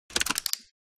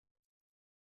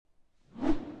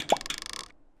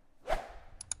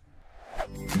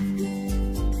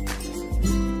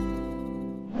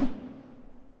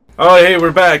Oh, hey,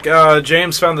 we're back.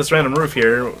 James found this random roof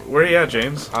here. Where are you at,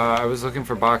 James? I was looking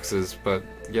for boxes, but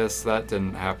yes, that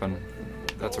didn't happen.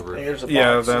 That's a roof. Hey, there's a box,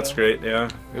 Yeah, that's great, yeah.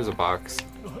 Here's a box.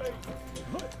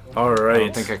 Alright. I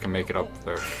don't think I can make it up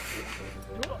there.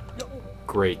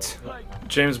 Great.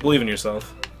 James, believe in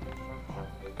yourself.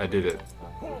 I did it.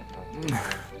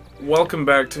 Welcome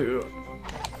back to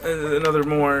another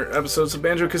more episodes of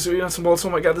Banjo Kazooie Nuts and Bolts.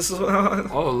 Oh my god, this is...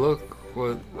 Oh, look.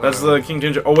 What? That's the King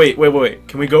Ginger. Oh, wait.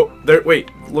 Can we go there?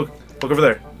 Wait, look over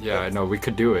there. Yeah, I know. We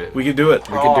could do it. We could do it.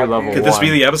 We could do level 1. Could this be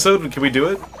the episode? Can we do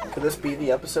it? Could this be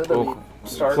the episode that we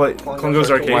start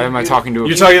Klungo's Arcade? Why am I talking to a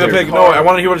You're talking to the pig. No, I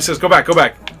want to hear what it says. Go back.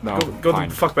 No, go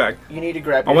the fuck back. You need to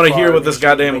grab I want to hear what this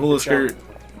goddamn hula skirt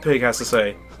pig has to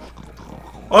say.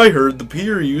 I heard the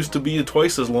pier used to be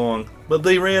twice as long, but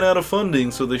they ran out of funding,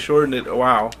 so they shortened it.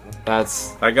 Wow.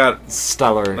 That's... I got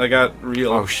stellar. I got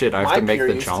real. Oh shit, I have to make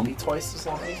the jump. To be twice as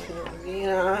long.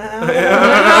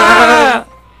 Yeah.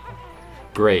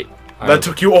 Great. That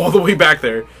took you all the way back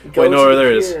there. Wait, no,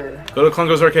 there it is. Go to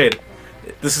Klungo's Arcade.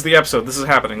 This is the episode. This is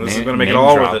happening. This is going to make it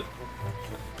all worth it.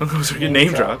 Klungo's Arcade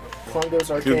name drop. Klungo's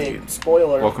Arcade.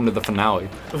 Spoiler. Welcome to the finale.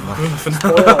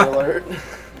 Spoiler alert.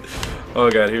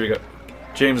 Oh god, here we go.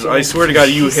 James, I swear to God,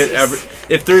 you hit every.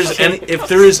 If there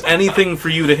is anything for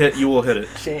you to hit, you will hit it.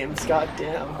 James,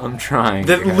 goddamn. I'm trying.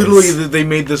 That literally, they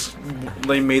made this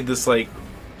like.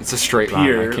 It's a straight line.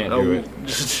 Pier. I can't do it.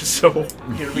 Just so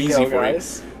Here we easy go, for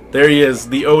guys. you. There he is,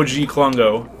 the OG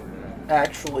Klungo.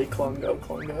 Actually,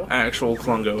 Klungo. Actual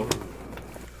Klungo.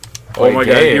 Oh my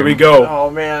god, here we go. Oh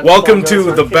man. Welcome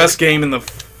to the best game in the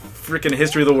freaking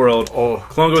history of the world. Oh,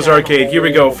 Klungo's Arcade. Here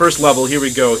we go. First level. Here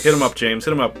we go. Hit him up, James.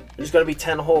 Hit him up. There's gonna be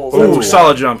 10 holes. Ooh,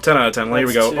 solid jump. 10 out of 10. Here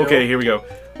we go. That's 2. Okay, here we go.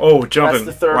 Oh, jumping.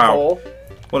 That's the 3rd wow. hole.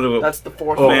 What do we? That's the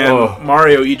 4th Man, hole.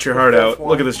 Mario, eat your heart out. One.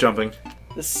 Look at this jumping.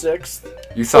 The 6th.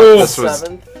 you thought this The was...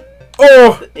 7th.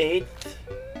 Oh! The 8th.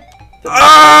 The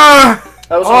Ah!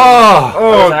 That was Oh!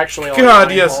 that was actually only God,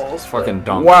 9 yes. holes, Fucking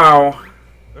dumb. Wow.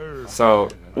 So...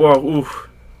 Whoa, oof.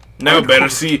 Now better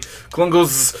see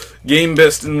Klungo's game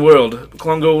best in world.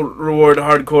 Klungo reward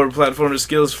hardcore platformer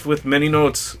skills with many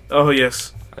notes. Oh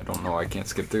yes. I don't know, I can't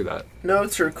skip through that.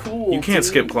 Notes are cool. You can't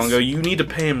skip dudes. Klungo. You need to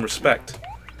pay him respect.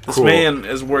 This Cool. man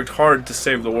has worked hard to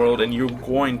save the world, and you're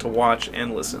going to watch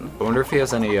and listen. I wonder if he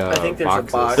has any I think there's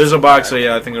boxes. a box. There's a box,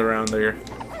 yeah, I think around there.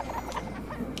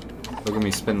 Look at me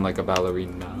spin like a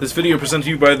ballerina. This video presented to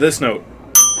you by this note.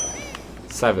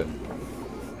 7.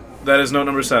 That is note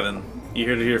number 7. You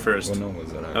heard it here first. What note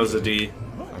was that? That was a D.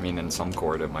 I mean, in some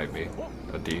chord it might be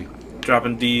a D.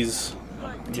 Dropping D's.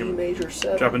 D major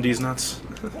 7. Dropping D's nuts.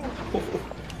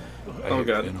 Oh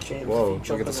god. James, Whoa, if you look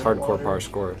jump at this in the hardcore water. power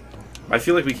score. I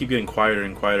feel like we keep getting quieter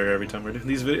and quieter every time we're doing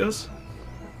these videos.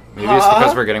 Maybe it's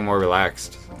because we're getting more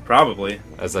relaxed Probably.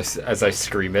 as I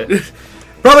scream it.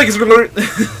 Probably because we're...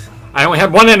 I only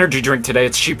had 1 energy drink today.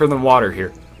 It's cheaper than water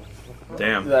here.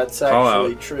 Damn. That's Call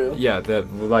actually out. true. Yeah,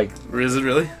 that like Is it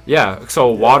really? yeah. So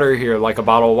water here, like a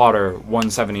bottle of water,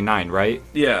 179, right?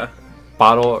 Yeah.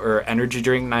 Bottle or energy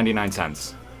drink, 99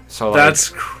 cents. So like, That's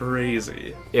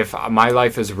crazy. if my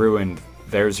life is ruined,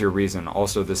 there's your reason.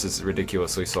 Also, this is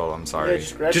ridiculously slow. I'm Yeah, sorry.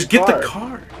 just Get the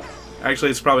car.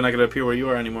 Actually, it's probably not going to appear where you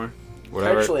are anymore.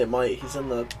 Whatever. Actually, it might. He's in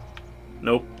the.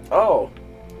 Nope. Oh.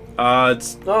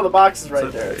 It's... No, the box is right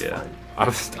It's there. It's yeah. fine.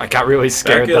 I got really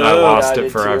scared it that I up. lost I it did too.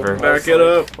 forever. I was Back it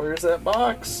like, up. Where's that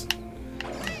box?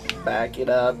 Back it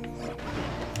up.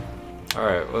 All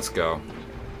right, let's go.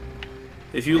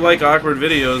 If you like awkward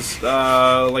videos,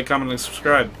 like, comment, and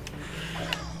subscribe.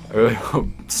 I really hope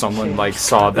someone like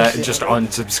saw that and just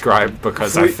unsubscribed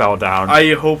because I fell down.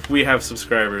 I hope we have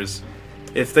subscribers.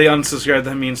 If they unsubscribe,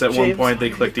 that means at one James, point they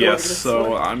clicked you're going yes. this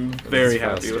So way. I'm very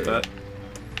happy with faster. that.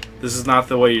 This is not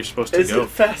the way you're supposed to Is go. it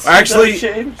faster Actually, than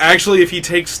James? actually, if he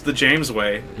takes the James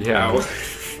way, Yeah.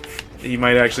 he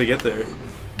might actually get there.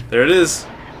 There it is.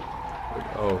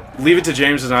 Oh, Leave it to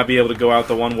James to not be able to go out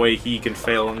the one way he can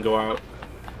fail and go out.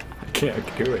 I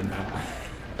can't do it now.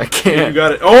 I You can't.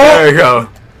 got it. There Oh! you go.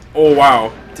 Oh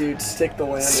wow. Dude, stick the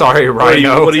landing. Sorry, What are you,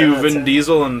 Rhino. what are you 10 out of Vin 10.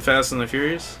 Diesel and Fast and the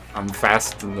Furious? I'm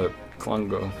fast in the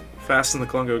Klungo. Fast and the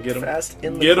Klungo, get him. Fast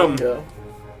in the Get 'em. Klungo.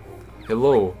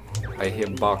 Hello, I hear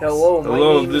box. Hello, my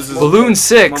Hello, name this is is Balloon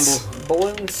 6.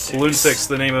 Balloon 6. Balloon 6,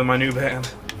 the name of my new band.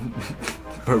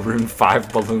 Maroon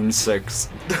 5, Balloon 6.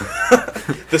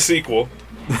 The sequel.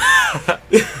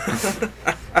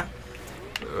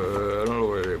 I don't know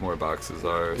where any more boxes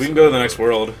are. We can go to the next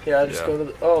world. Yeah, just Yeah. go to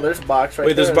the... Oh, there's a box right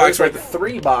Wait, there. there's a box right like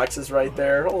 3 boxes right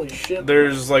there. Holy shit.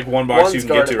 There's like one box One's you can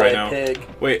get to guarded right by a now. pig.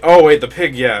 Wait, oh wait, the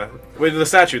pig, yeah. Wait, the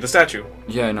statue.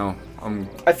 Yeah, I know.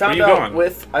 I found you out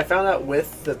going?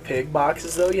 with the pig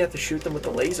boxes though, you have to shoot them with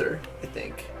the laser, I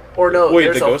think. Or no, Wait,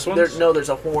 there's the ghost ones? no, there's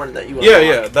a horn that you Yeah,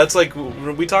 unlock. yeah. That's like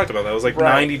we talked about that. It was like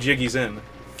Right. 90 jiggies in.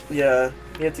 Yeah,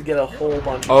 you have to get a whole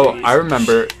bunch of Oh, jiggies. I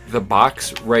remember the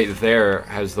box right there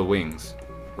has the wings,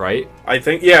 right? I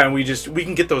think yeah, and we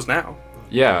can get those now.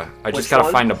 Yeah, I just Which gotta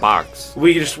one? find a box.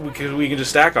 We can just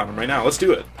stack on them right now. Let's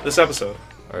do it. This episode.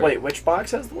 All right. Wait, which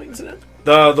box has the wings in it?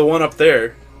 The one up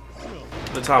there,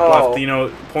 the top Oh. left. You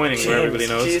know, pointing where everybody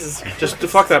knows. Jesus. Just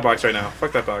fuck that box right now.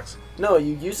 Fuck that box. No,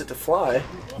 you use it to fly.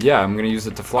 Yeah, I'm gonna use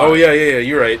it to fly. Oh yeah.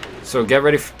 You're right. So get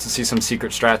ready to see some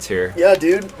secret strats here. Yeah,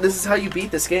 dude, this is how you beat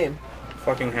this game.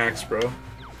 Fucking hacks, bro.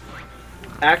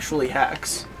 Actually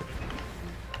hacks.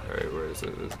 Alright, where is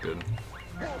it? It's good.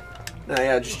 Now,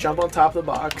 yeah, just jump on top of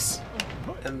the box,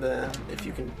 and then if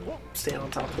you can stand on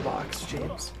top of the box,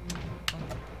 James.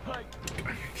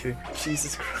 Okay.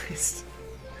 Jesus Christ.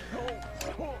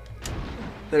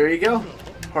 There you go.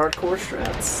 Hardcore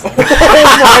strats. Oh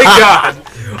my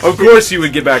god! Of course you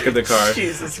would get back in the car.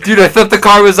 Jesus. Dude, I thought the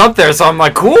car was up there, so I'm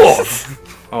like, cool!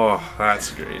 Oh,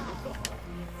 that's great.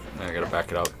 I gotta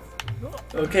back it up.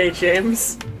 Okay,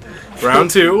 James. Round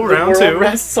two. The Round world two.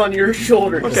 rests on your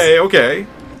shoulders. Okay.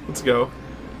 Let's go.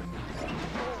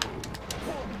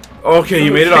 Okay,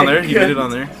 you made it on there. You good. made it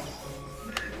on there.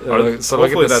 So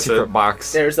look at hopefully the that's secret it.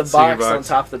 box. There's a Secret box on box.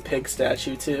 top of the pig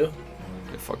statue, too.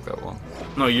 Yeah, fuck that one.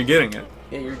 No, you're getting it.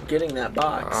 Yeah, you're getting that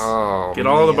box. Oh, Get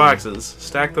all the man. boxes.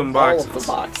 Stack them boxes. All of the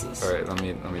boxes. Alright, let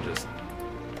me just...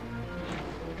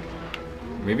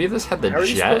 Maybe this had the How are,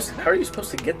 you jet? how are you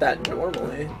supposed to get that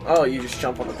normally? Oh, you just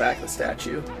jump on the back of the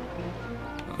statue.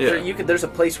 Yeah. There's a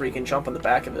place where you can jump on the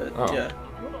back of it. Oh. Yeah.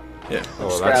 Yeah. Oh,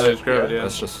 Just that's, grab it. Just grab it, yeah.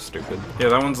 that's just stupid. Yeah,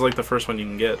 that one's like the first one you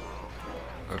can get.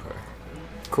 Okay.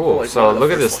 Cool, like so one of the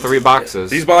look at first this, ones 3 you boxes.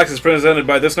 These boxes presented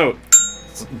by this note.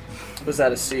 Was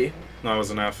that a C? No, it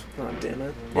was an F. Oh, damn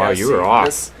it. Wow, Yeah, you C. were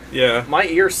off. Yeah. My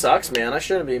ear sucks, man. I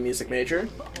shouldn't be a music major.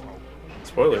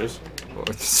 Spoilers.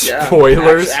 Yeah.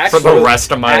 Spoilers Act- for the actual-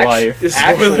 rest of my act- life.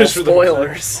 Actual Spoilers for the-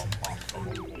 spoilers.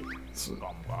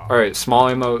 Alright, small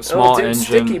emote, small Oh, dude, engine.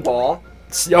 sticky ball.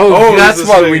 Oh, that's this is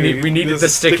what the we sticky- need. We needed this the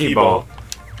is sticky ball.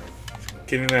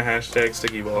 Getting the hashtag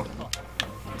sticky ball.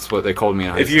 That's what they called me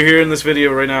in high If you're hearing this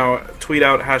video right now, tweet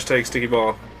out hashtag sticky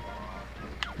ball.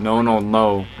 No one will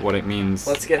know what it means.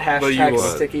 Let's get But you hashtag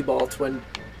would. sticky ball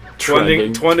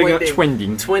Trending. Twending twinding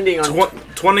on twending on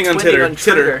twinding Titter. on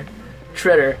Twitter.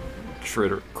 Tritter.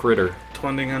 Critter.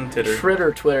 Twending on Titter.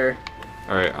 Tritter Twitter.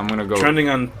 Alright, I'm gonna go. Trending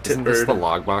on Isn't this the Titbird.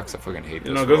 log box? I fucking hate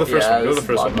this. No, go to the first Yeah, one. Go to this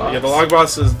the is first one. log Yeah, the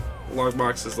log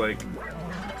box is like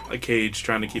a cage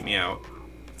trying to keep me out.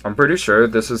 I'm pretty sure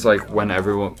this is like when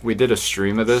everyone. We did a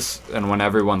stream of this, and when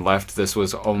everyone left, this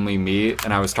was only me,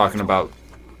 and I was talking about.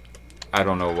 I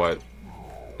don't know what.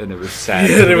 And it was sad.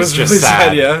 Yeah, it was just really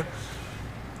sad. Yeah.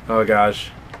 Oh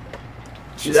gosh.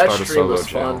 Dude, that Start a stream solo was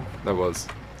channel. fun. That was.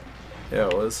 Yeah,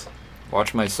 it was.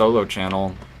 Watch my solo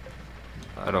channel.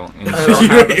 I don't. You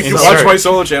watch Insert, my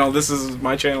solo channel. This is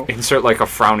my channel. insert like a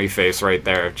frowny face right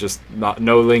there. Just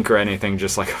no link or anything.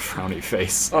 Just like a frowny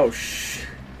face. Oh,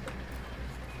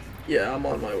 yeah, I'm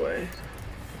on my way.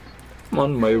 I'm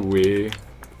on my way.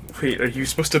 Wait, are you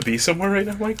supposed to be somewhere right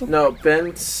now, Michael? No,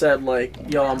 Ben said, like,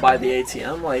 yo, I'm by the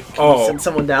ATM. Like, can Oh. you send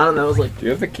someone down? And that was, like, Do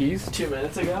you have the keys? 2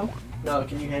 minutes ago. No,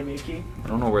 can you hand me a key? I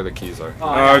don't know where the keys are.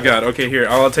 I Oh have god. Okay, here.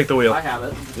 I'll take the it. wheel. I have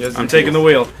it. I'm taking the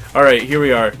wheel. Alright, here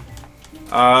we are.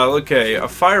 Okay, a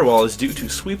firewall is due to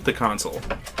sweep the console,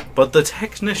 but the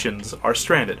technicians are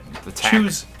stranded. The tack.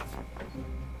 Choose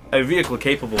a vehicle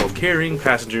capable of carrying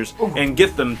passengers and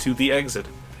get them to the exit.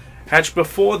 Hatch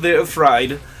before they're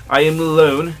fried. I am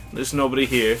alone. There's nobody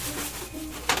here.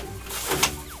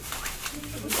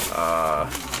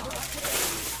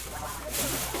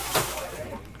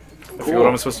 I forget what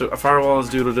I'm supposed to. A firewall is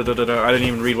due to. I didn't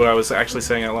even read what I was actually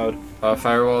saying out loud.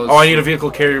 Firewall. Oh, I need a vehicle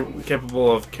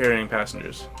capable of carrying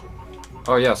passengers.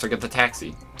 Oh yeah, so get the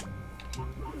taxi.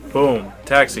 Boom.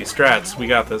 Taxi. Strats. We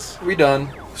got this. We done.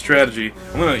 Strategy.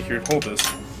 I'm gonna here. Hold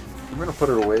this. I'm gonna put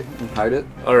it away and hide it.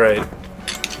 All right.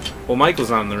 Well, Michael's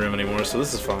not in the room anymore, so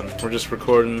this is fun. We're just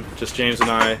recording, just James and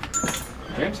I,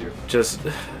 James here. just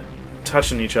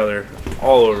touching each other,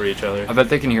 all over each other. I bet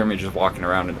they can hear me just walking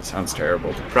around and it sounds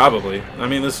terrible. Probably. I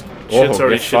mean, this Whoa, shit's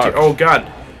already get shitty. fucked. Oh God.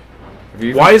 Have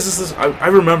you Why is this? I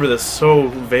remember this so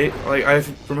like I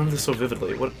remember this so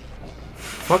vividly. What?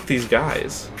 Fuck these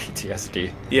guys.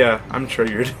 PTSD? Yeah, I'm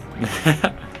triggered.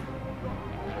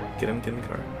 Get in the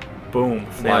car. Boom.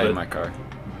 Fly Nailed in it. my car.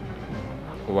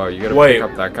 Wow, you gotta Wait. pick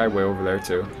up that guy way over there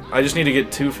too. I just need to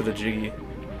get 2 for the jiggy.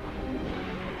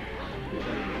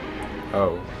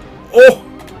 Oh. Oh!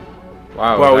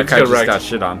 Wow, Wow, we that guy got just wrecked. got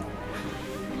shit on.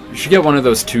 You should get one of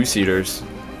those 2-seaters.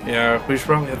 Yeah, we should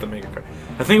probably have to make a car.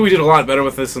 I think we did a lot better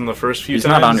with this in the first few He's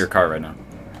times. not on your car right now.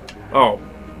 Oh.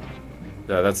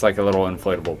 Yeah, that's like a little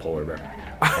inflatable polar bear.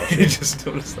 I just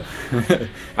noticed that.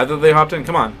 I thought they hopped in.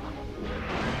 Come on.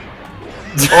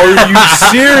 Are you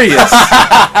serious?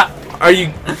 Are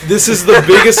you? This is the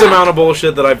biggest amount of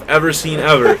bullshit that I've ever seen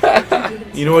ever.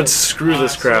 You know what? Screw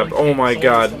this crap. Oh my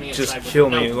god. Just kill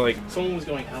me. Like. Someone was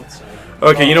going outside.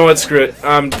 Okay, you know what? Screw it.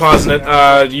 I'm pausing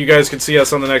it. You guys can see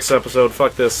us on the next episode.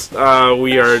 Fuck this.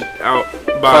 We are out.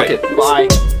 Bye. Fuck it.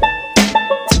 Bye.